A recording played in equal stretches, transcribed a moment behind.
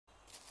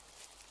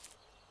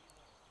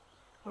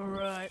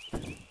Alright,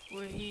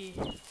 we're here.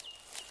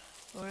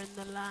 We're in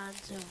the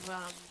lands of,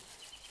 what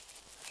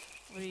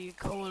do you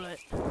call it?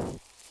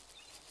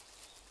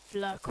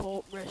 Black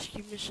Hawk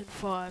Rescue Mission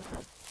 5.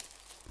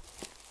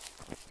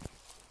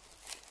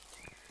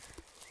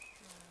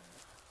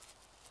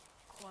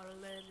 Quite a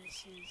land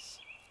this is.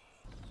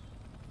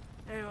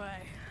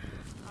 Anyway,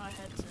 I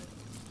had to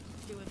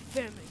deal with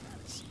family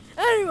matters.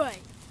 Anyway,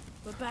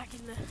 we're back.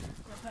 We'll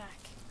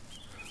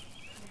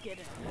get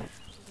a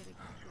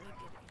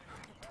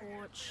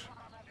torch,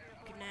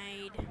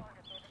 grenade,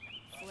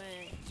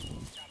 flare.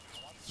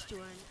 Let's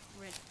join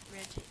red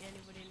team.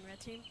 Anybody in red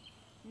team?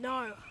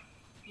 No.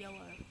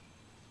 Yellow.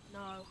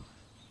 No.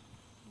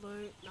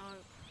 Blue. No.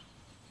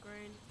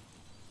 Green.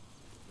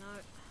 No.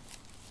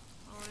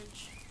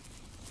 Orange.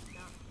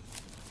 No.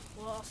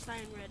 Well, I'll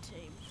stay in red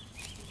team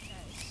just in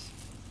case.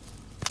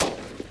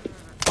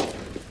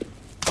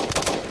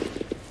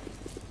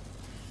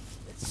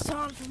 It's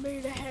time for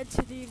me to head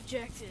to the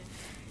objective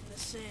in the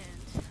sand.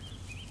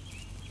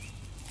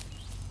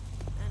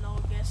 And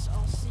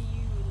I'll see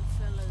you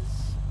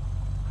fellas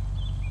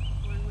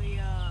when we,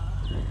 I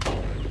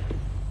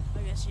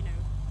guess,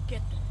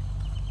 get there.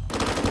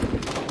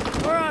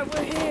 Alright,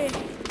 we're here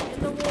in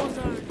the war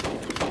zone.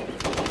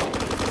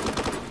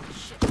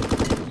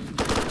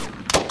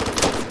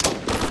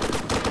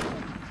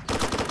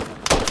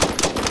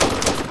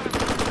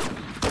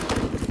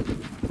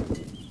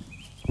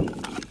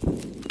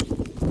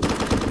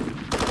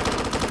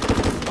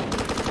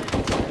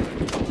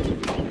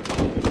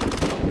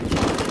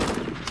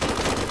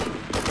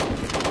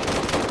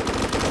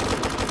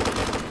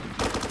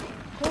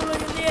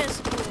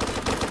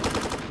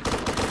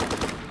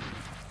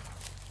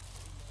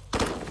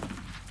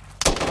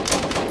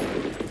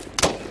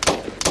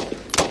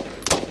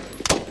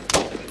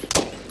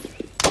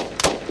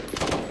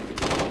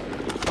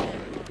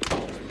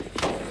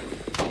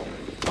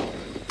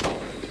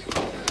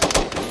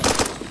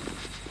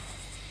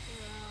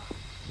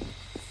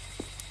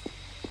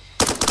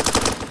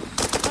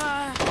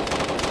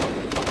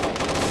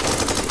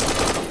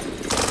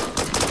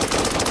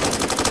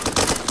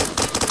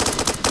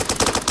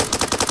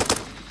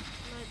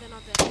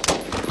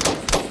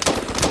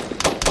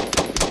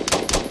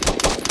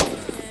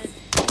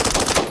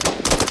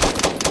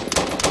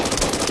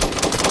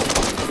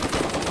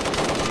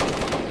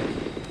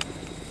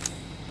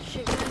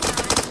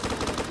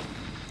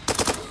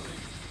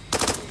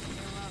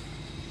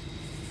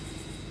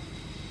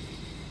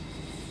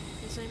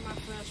 This ain't my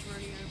first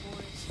rodeo,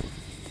 boys.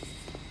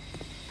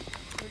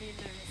 Pretty new.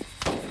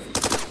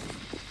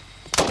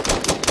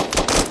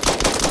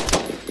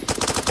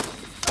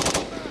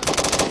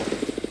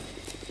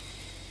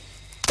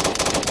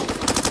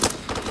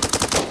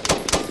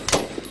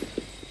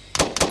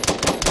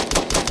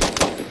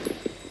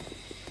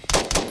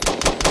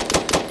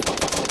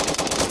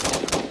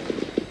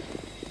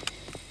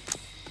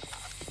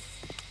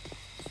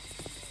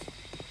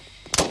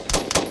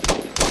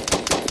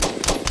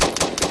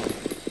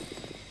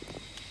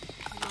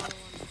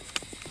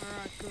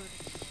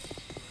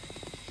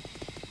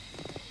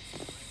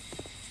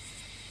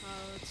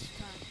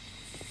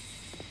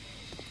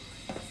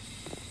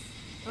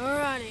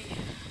 Alrighty.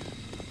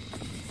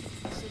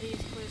 The city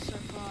is clear so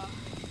far.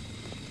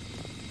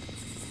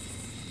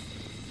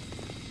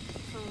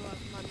 Some of us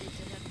might need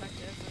to head back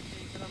to FOG,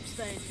 but I'm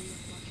staying here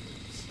with my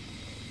troops.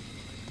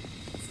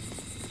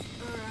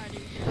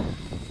 Alrighty.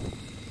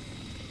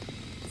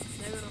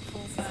 They're gonna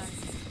fall back.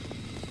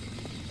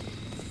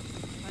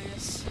 I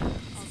guess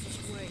I'll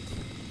just wait.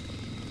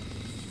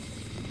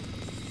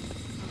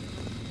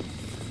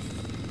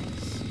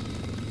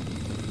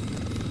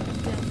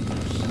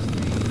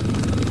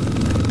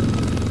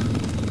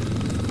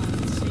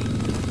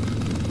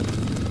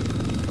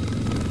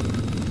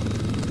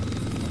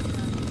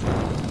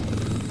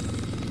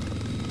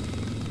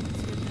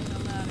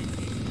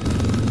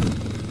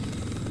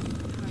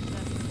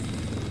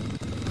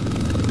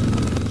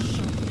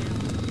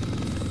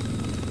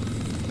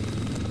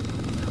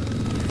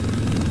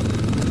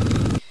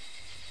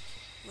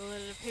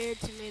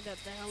 To me that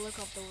the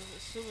helicopter was a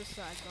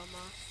suicide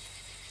bomber,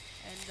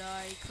 and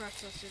he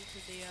crashed us into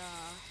the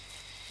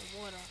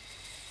water.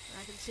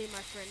 And I can see my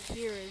friend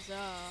here is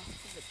a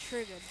bit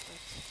triggered, but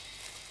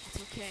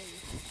that's okay.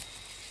 He's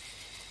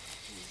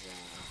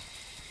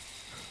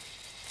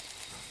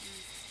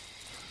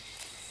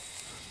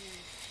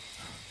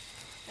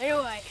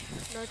Anyway,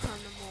 no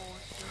time no more.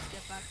 Let's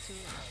get back to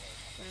it.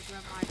 Gonna grab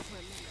my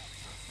equipment,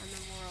 and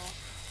then we're off.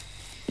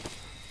 I'm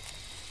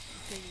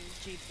taking the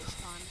Jeep this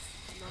time.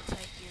 I'm not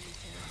taking any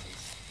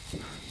chances.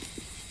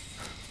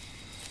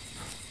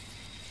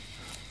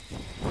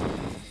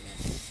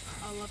 Yes,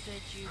 I'll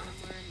update you when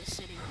we're in the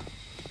city.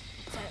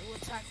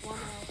 We'll attack one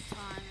more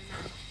time, and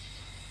then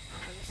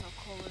I guess I'll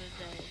call it a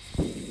day.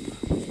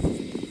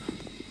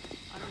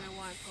 I don't know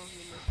why I'm talking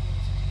in my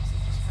voice. I guess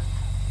it just kind of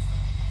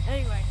happened.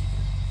 Anyway,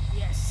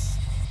 yes.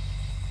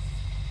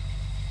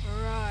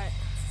 Alright,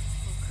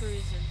 we're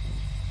cruising.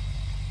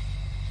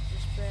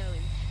 Just barely.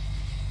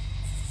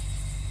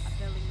 I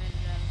barely made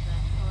it out of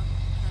that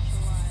crash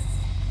alive.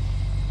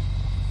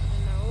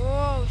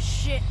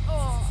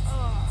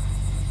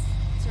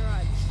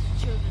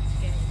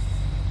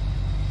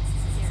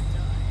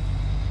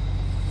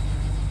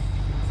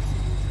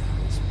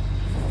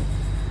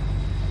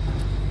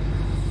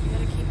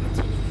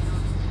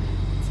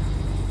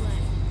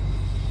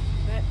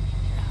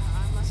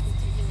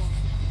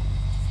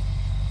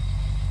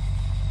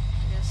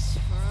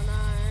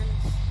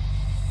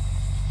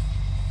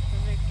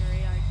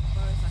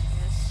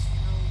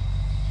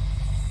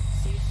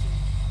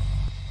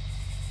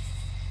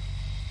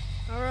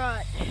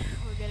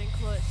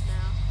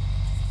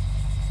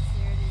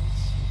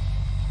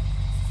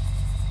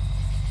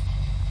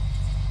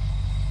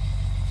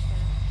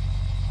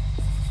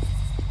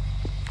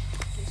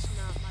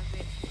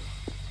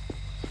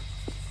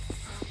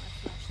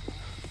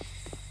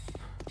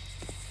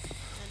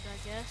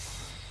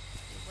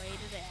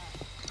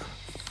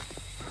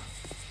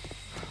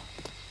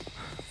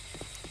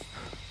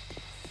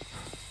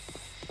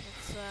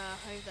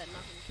 that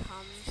nothing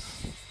comes,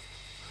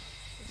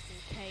 just in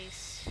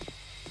case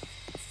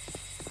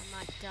I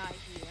might die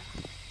here.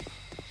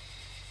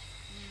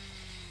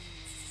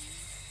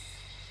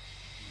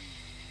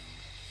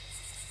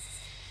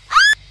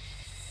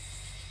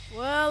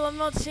 Well, I'm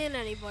not seeing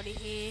anybody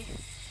here,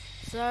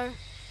 so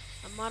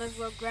I might as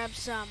well grab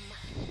some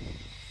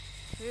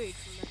food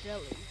from the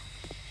deli.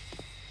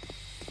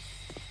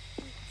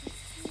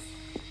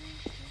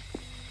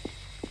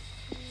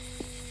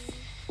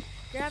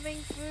 Grabbing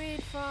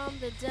food from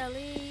the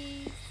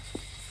deli.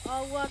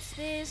 Oh, what's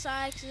this?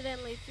 I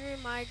accidentally threw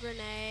my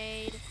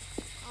grenade.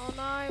 Oh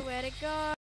no, where'd it go?